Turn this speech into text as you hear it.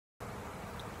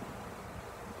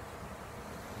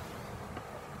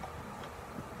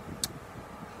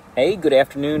Hey, good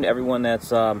afternoon to everyone that's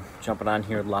jumping on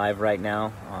here live right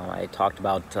now. I talked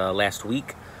about last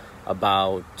week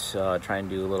about trying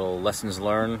to do a little lessons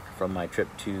learned from my trip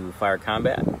to fire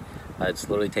combat. It's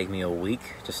literally taken me a week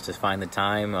just to find the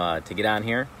time to get on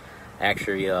here. I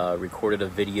actually recorded a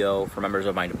video for members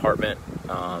of my department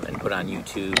and put on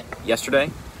YouTube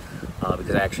yesterday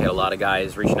because I actually had a lot of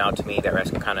guys reaching out to me that were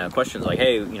asking kind of questions like,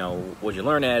 hey, what'd you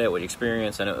learn at it? What'd you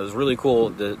experience? And it was really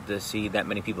cool to see that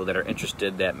many people that are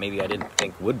interested that maybe I didn't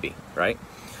think would be, right?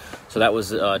 So that was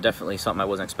definitely something I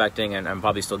wasn't expecting, and I'm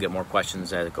probably still get more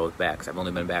questions as it goes back because I've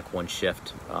only been back one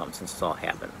shift since it's all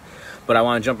happened. But I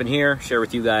want to jump in here, share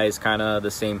with you guys kind of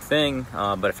the same thing,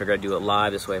 but I figured I'd do it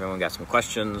live. This way if everyone got some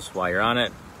questions while you're on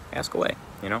it, ask away,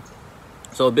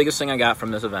 So the biggest thing I got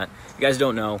from this event, if you guys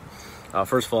don't know,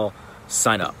 first of all,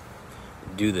 sign up.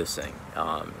 Do this thing.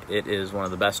 It is one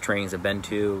of the best trainings I've been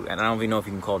to, and I don't even know if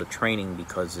you can call it a training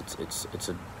because it's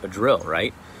a drill,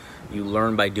 right? You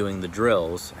learn by doing the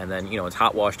drills, and then it's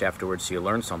hot washed afterwards, so you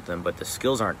learn something. But the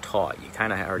skills aren't taught. You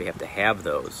kind of already have to have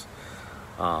those,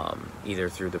 either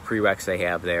through the prereqs they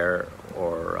have there,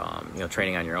 or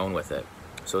training on your own with it.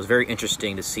 So it's very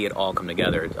interesting to see it all come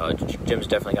together. Jim's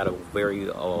definitely got a very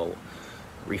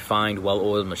refined,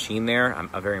 well-oiled machine there. I'm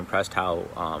very impressed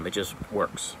how it just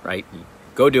works, right?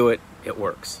 Go do it, it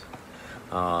works.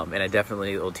 And it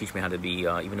definitely will teach me how to be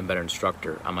even a better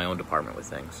instructor on my own department with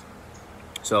things.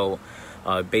 So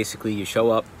basically you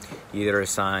show up, you're either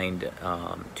assigned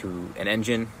to an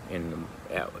engine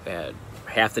at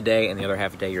half the day, and the other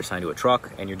half the day you're assigned to a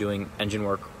truck, and you're doing engine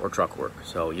work or truck work.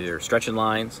 So you're stretching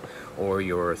lines or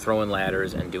you're throwing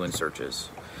ladders and doing searches.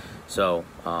 So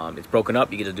it's broken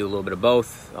up. You get to do a little bit of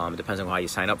both. It depends on how you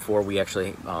sign up for. We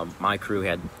actually, my crew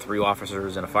had 3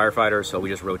 officers and a firefighter, so we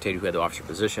just rotated who had the officer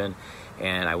position.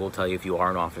 And I will tell you, if you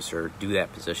are an officer, do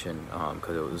that position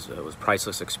because it was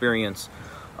priceless experience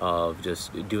of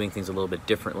just doing things a little bit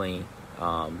differently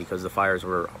because the fires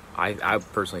were, I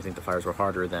personally think the fires were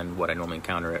harder than what I normally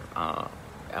encounter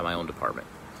at my own department.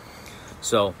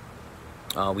 So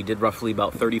we did roughly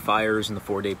about 30 fires in the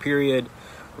 4-day period,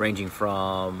 ranging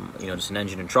from just an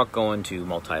engine and truck going to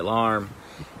multi-alarm,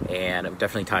 and I'm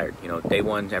definitely tired. Day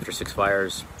one after 6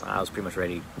 fires, I was pretty much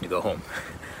ready to go home.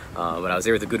 But I was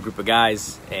there with a good group of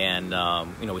guys, and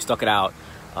we stuck it out.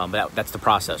 But that's the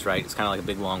process, right? It's kind of like a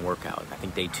big long workout. I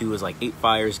think day 2 was like 8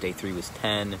 fires, day 3 was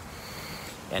 10,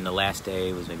 and the last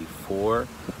day was maybe 4.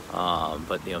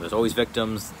 But there's always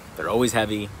victims. They're always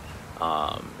heavy.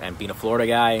 And being a Florida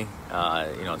guy,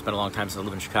 it's been a long time since I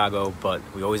lived in Chicago, but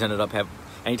we always ended up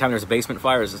anytime there's a basement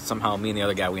fire, somehow me and the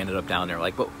other guy, we ended up down there.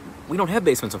 Like, but we don't have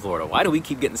basements in Florida. Why do we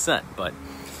keep getting sent? But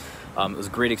it was a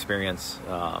great experience,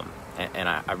 and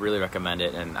I really recommend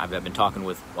it. And I've been talking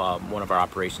with one of our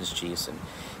operations chiefs, and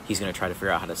he's going to try to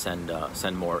figure out how to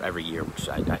send more every year, which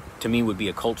to me would be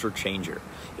a culture changer.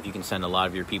 If you can send a lot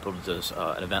of your people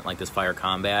to an event like this, fire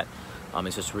combat,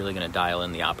 it's just really going to dial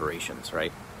in the operations,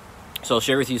 right? So I'll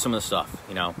share with you some of the stuff,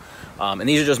 and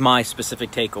these are just my specific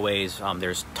takeaways.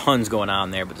 There's tons going on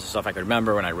there, but this is stuff I could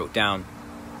remember when I wrote down.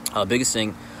 Biggest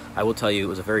thing, I will tell you, it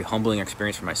was a very humbling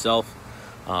experience for myself.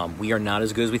 We are not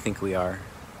as good as we think we are,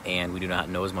 and we do not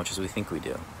know as much as we think we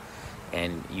do.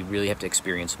 And you really have to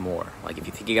experience more. Like, if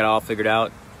you think you got it all figured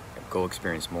out, go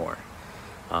experience more.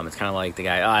 It's kind of like the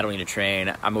guy, I don't need to train.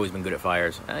 I've always been good at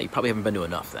fires. You probably haven't been to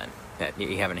enough then. That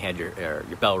you haven't had your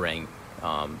bell ring.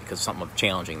 Because something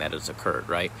challenging that has occurred,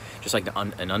 right? Just like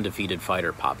an undefeated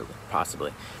fighter,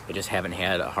 possibly. They just haven't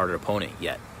had a harder opponent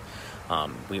yet.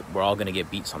 We're all going to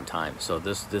get beat sometime. So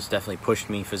this definitely pushed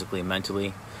me physically and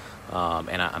mentally,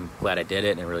 and I'm glad I did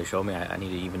it, and it really showed me I need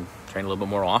to even train a little bit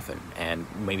more often, and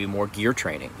maybe more gear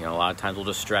training. A lot of times we'll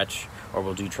just stretch, or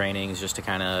we'll do trainings just to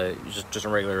kind of just a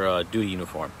regular duty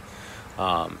uniform.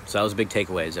 So that was a big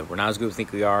takeaway, is that we're not as good as we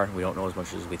think we are. We don't know as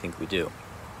much as we think we do.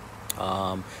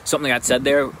 Something I said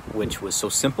there, which was so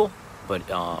simple, but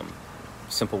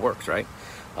simple works, right?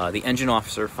 The engine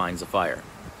officer finds the fire.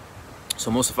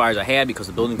 So most of the fires I had, because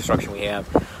of the building construction we have,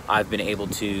 I've been able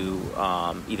to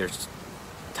either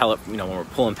tell it, when we're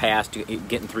pulling past,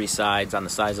 getting 3 sides on the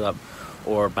sides up,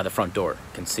 or by the front door,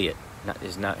 can see it.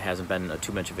 Hasn't been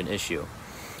too much of an issue.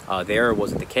 There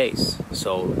wasn't the case.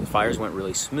 So the fires went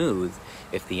really smooth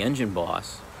if the engine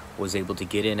boss was able to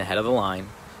get in ahead of the line,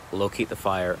 locate the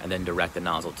fire, and then direct the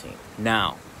nozzle team.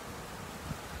 Now,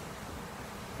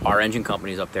 our engine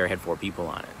companies up there had 4 people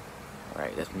on it,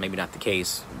 right? That's maybe not the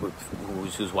case with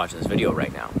who's watching this video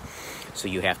right now. So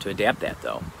you have to adapt that,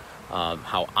 though.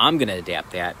 How I'm going to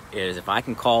adapt that is, if I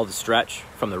can call the stretch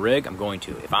from the rig, I'm going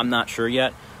to. If I'm not sure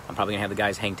yet, I'm probably going to have the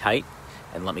guys hang tight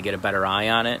and let me get a better eye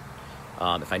on it.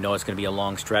 If I know it's going to be a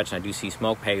long stretch and I do see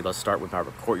smoke, hey, let's start with our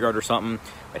courtyard or something,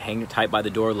 but hang it tight by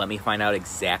the door. Let me find out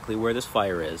exactly where this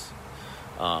fire is.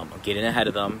 Get in ahead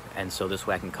of them, and so this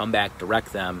way I can come back,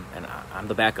 direct them, and I'm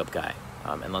the backup guy.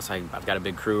 Unless I've got a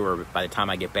big crew, or by the time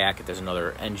I get back, if there's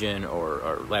another engine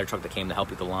or ladder truck that came to help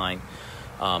with the line,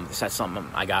 that's something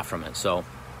I got from it. So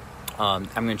I'm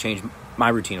going to change my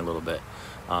routine a little bit.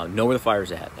 Know where the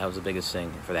fire's at. That was the biggest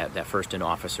thing for that first in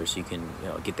officer, so you can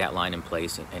get that line in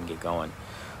place and get going.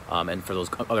 And for those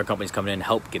other companies coming in,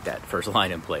 help get that first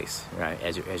line in place, right,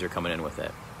 as you're coming in with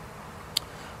it.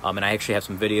 And I actually have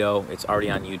some video. It's already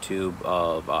on YouTube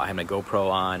of I had my GoPro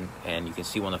on, and you can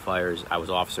see one of the fires. I was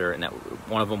officer, and that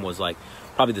one of them was like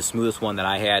probably the smoothest one that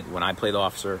I had when I played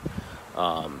officer,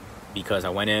 because I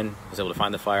went in, was able to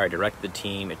find the fire, I directed the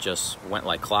team. It just went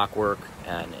like clockwork,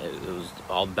 and it was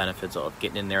all the benefits of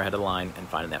getting in there ahead of the line and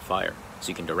finding that fire, so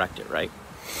you can direct it, right?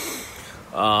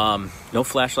 No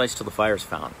flashlights till the fire's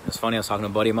found. It's funny, I was talking to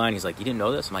a buddy of mine. He's like, "You didn't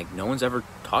know this?" I'm like, "No one's ever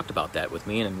talked about that with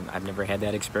me, and I've never had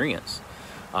that experience."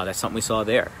 That's something we saw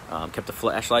there. Kept the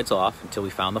flashlights off until we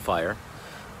found the fire.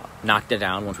 Knocked it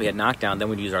down. Once we had knocked down, then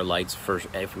we'd use our lights for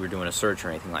if we were doing a search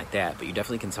or anything like that. But you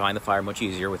definitely can find the fire much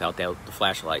easier without the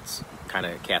flashlights kind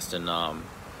of casting kind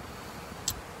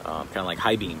of like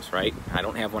high beams, right? I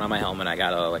don't have one on my helmet. I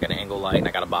got like an angle light, and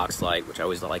I got a box light, which I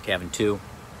always like having too.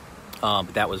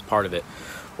 But that was part of it,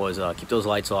 was keep those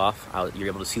lights off. You're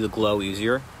able to see the glow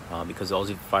easier because all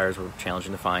these fires were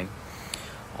challenging to find.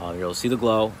 You're able to see the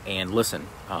glow and listen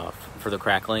for the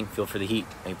crackling, feel for the heat.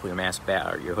 Maybe pull your mask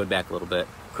back or your hood back a little bit.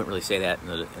 Couldn't really say that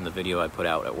in the video I put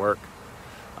out at work,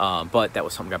 but that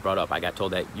was something that got brought up. I got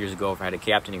told that years ago if I had a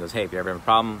captain. He goes, "Hey, if you ever have a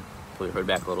problem, pull your hood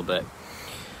back a little bit."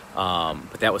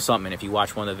 But that was something. And if you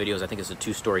watch one of the videos, I think it's a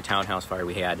 2-story townhouse fire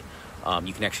we had.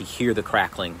 You can actually hear the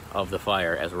crackling of the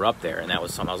fire as we're up there, and that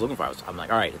was something I was looking for. I'm like,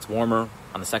 all right, it's warmer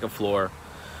on the second floor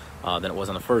than it was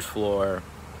on the first floor.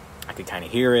 I could kind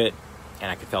of hear it, and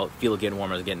I could feel it getting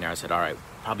warmer as I was getting there. I said, all right,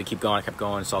 probably keep going. I kept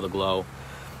going, saw the glow,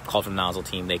 called from the nozzle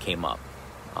team. They came up.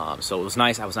 So it was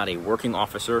nice. I was not a working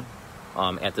officer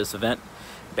at this event.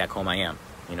 Back home I am.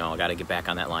 I got to get back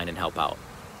on that line and help out.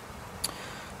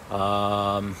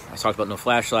 I talked about no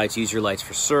flashlights, use your lights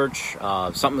for search.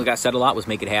 Something that got said a lot was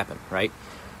make it happen, right?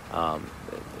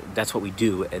 That's what we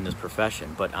do in this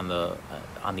profession. But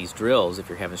on these drills, if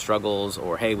you're having struggles,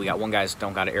 or hey, we got one guy's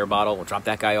don't got an air bottle, we'll drop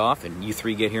that guy off, and you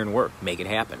 3 get here and work. Make it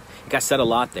happen. It got said a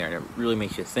lot there, and it really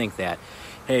makes you think that,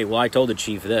 hey, well, I told the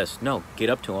chief this. No, get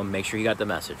up to him, make sure he got the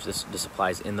message. This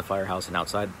applies in the firehouse and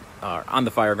outside, on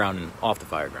the fire ground and off the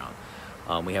fire ground.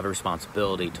 We have a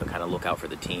responsibility to kind of look out for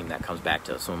the team. That comes back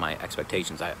to some of my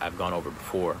expectations I've gone over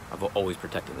before. I've always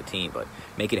protected the team, but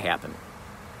make it happen.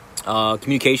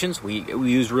 Communications, we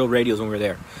used real radios when we were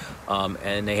there,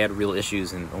 and they had real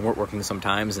issues and weren't working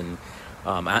sometimes. And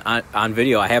on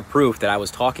video, I have proof that I was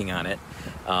talking on it.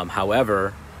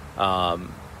 However, a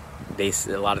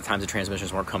lot of times the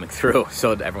transmissions weren't coming through,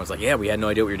 so everyone's like, "Yeah, we had no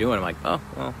idea what you're doing." I'm like, "Oh,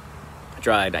 well, I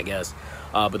tried, I guess."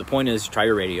 But the point is, try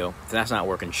your radio. If that's not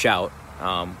working, shout.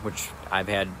 Which I've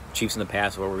had chiefs in the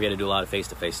past where we had to do a lot of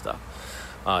face-to-face stuff.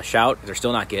 Shout. If they're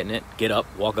still not getting it, get up,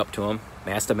 walk up to them,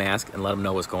 mask to mask, and let them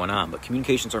know what's going on. But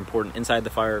communications are important inside the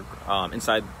fire,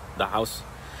 inside the house,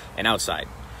 and outside.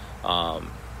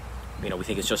 We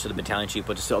think it's just to the battalion chief,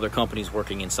 but just to other companies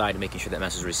working inside and making sure that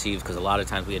message is received. Because a lot of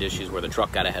times we had issues where the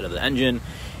truck got ahead of the engine,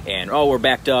 and we're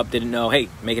backed up, didn't know. Hey,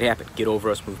 make it happen. Get over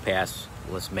us, move past.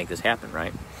 Let's make this happen,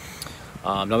 right?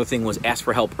 Another thing was ask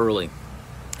for help early.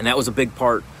 And that was a big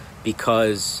part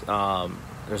because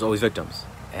there's always victims.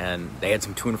 And they had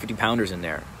some 250-pounders in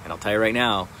there. And I'll tell you right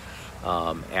now,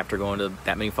 after going to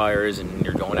that many fires and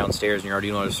you're going downstairs and you're already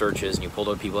doing other searches and you pull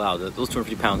other people out, those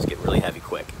 250 pounds get really heavy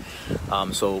quick.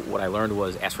 So what I learned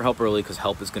was ask for help early, because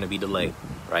help is going to be delayed,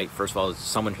 right? First of all, it's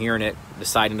someone hearing it,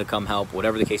 deciding to come help,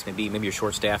 whatever the case may be. Maybe you're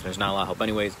short-staffed and there's not a lot of help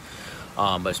anyways.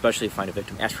 But especially if you find a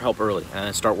victim, ask for help early and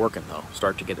then start working, though.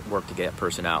 Start to get work to get that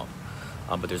person out.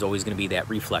 But there's always going to be that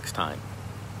reflex time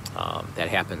that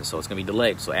happens, so it's going to be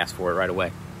delayed, so ask for it right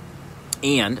away.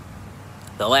 And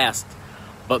the last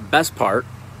but best part,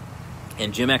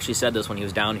 and Jim actually said this when he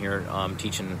was down here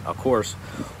teaching a course,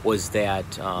 was that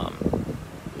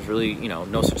there's really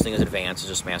no such thing as advanced, it's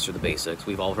just master the basics.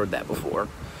 We've all heard that before,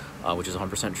 which is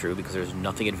 100% true, because there's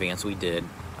nothing advanced we did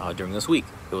during this week.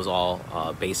 It was all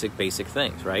basic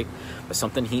things, right? But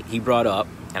something he brought up,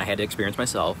 and I had to experience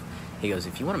myself. He goes,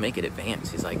 if you want to make it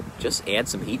advanced, he's like, just add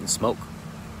some heat and smoke.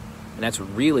 And that's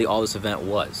really all this event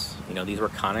was. These were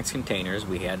Connex containers.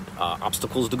 We had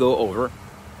obstacles to go over.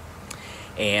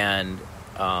 And,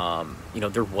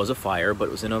 there was a fire, but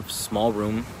it was in a small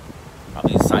room,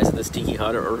 probably the size of this tiki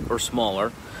hut or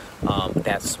smaller.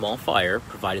 That small fire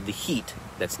provided the heat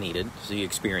that's needed, so you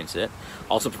experience it.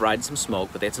 Also provided some smoke,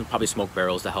 but they had some probably smoke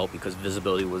barrels to help because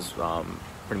visibility was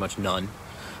pretty much none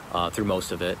through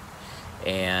most of it.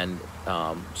 And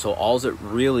so all it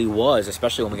really was,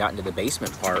 especially when we got into the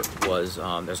basement part, was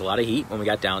there's a lot of heat when we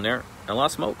got down there and a lot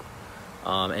of smoke.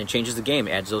 And it changes the game,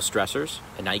 adds those stressors,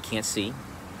 and now you can't see.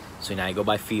 So now you go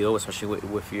by feel, especially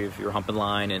if you're humping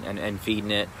line and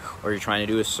feeding it, or you're trying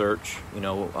to do a search. You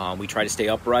know, we try to stay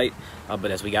upright,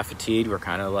 but as we got fatigued, we're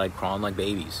kind of like crawling like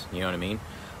babies. You know what I mean?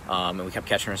 And we kept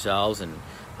catching ourselves. And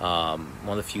one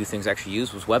of the few things I actually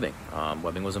used was webbing.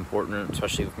 Webbing was important,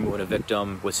 especially if we're moving a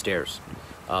victim with stairs.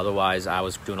 Otherwise, I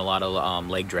was doing a lot of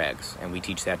leg drags, and we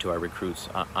teach that to our recruits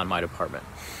on my department.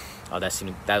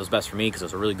 That was best for me because it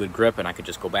was a really good grip, and I could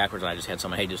just go backwards, and I just had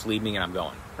someone, hey, just lead me, and I'm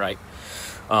going, right?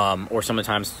 Or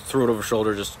sometimes threw it over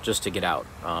shoulder just to get out,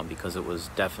 because it was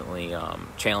definitely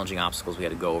challenging obstacles we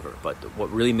had to go over. But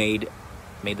what really made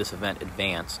this event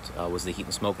advanced was the heat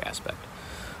and smoke aspect,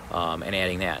 and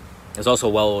adding that. It was also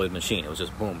a well-oiled machine. It was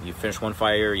just boom, you finish one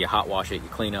fire, you hot wash it, you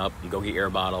clean up, you go get your air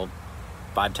bottle,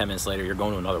 5-10 minutes later you're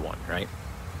going to another one, right?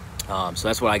 So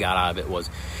that's what I got out of it. Was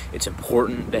it's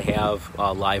important to have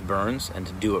live burns and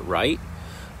to do it right.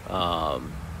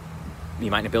 You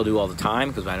might not be able to do it all the time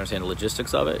because I understand the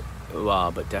logistics of it,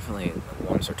 but definitely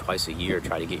once or twice a year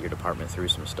try to get your department through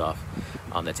some stuff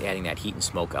that's adding that heat and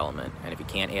smoke element. And if you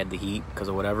can't add the heat because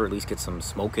of whatever, at least get some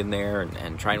smoke in there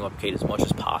and try to replicate as much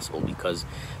as possible, because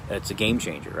it's a game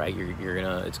changer, right?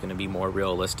 It's gonna be more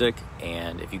realistic,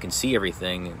 and if you can see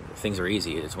everything, things are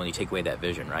easy. It's when you take away that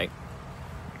vision, right?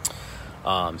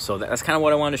 So that's kind of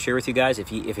what I wanted to share with you guys.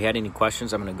 If you had any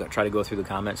questions, I'm going to try to go through the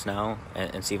comments now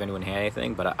and see if anyone had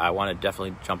anything. But I want to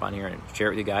definitely jump on here and share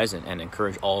it with you guys and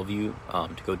encourage all of you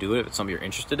to go do it if it's something you're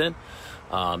interested in.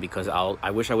 Because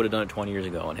I wish I would have done it 20 years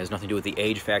ago. And it has nothing to do with the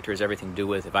age factor. It has everything to do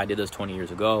with if I did this 20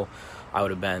 years ago, I would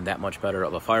have been that much better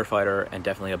of a firefighter and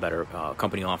definitely a better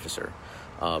company officer.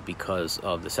 Because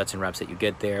of the sets and reps that you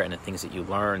get there and the things that you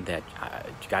learn that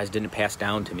you guys didn't pass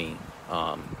down to me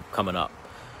coming up.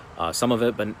 Some of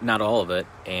it, but not all of it,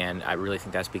 and I really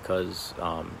think that's because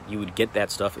you would get that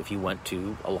stuff if you went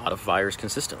to a lot of fires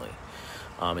consistently.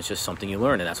 It's just something you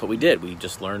learn, and that's what we did. We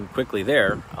just learned quickly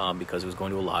there because it was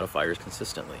going to a lot of fires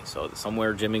consistently. So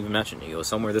somewhere, Jim even mentioned,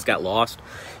 somewhere this got lost.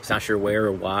 He's not sure where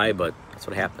or why, but that's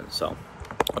what happened. So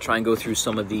I'll try and go through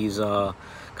some of these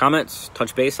comments,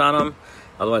 touch base on them.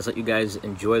 Otherwise, let you guys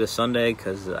enjoy the Sunday,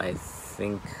 because I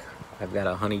think I've got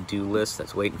a honey-do list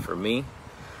that's waiting for me.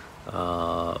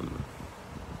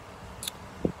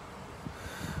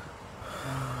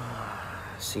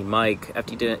 See, Mike,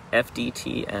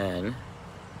 FDTN.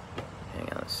 Hang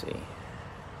on, let's see.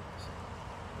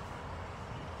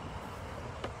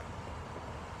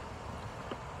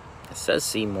 It says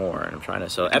see more, and I'm trying to.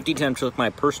 So FDTN took my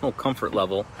personal comfort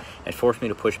level and forced me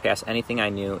to push past anything I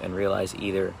knew and realize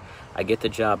either I get the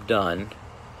job done.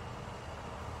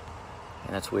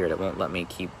 And that's weird. It won't let me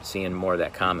keep seeing more of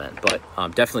that comment. But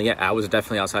definitely, yeah, I was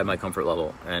definitely outside my comfort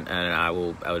level, and I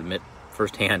would admit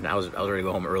firsthand I was ready to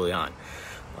go home early on,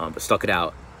 but stuck it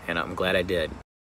out, and I'm glad I did.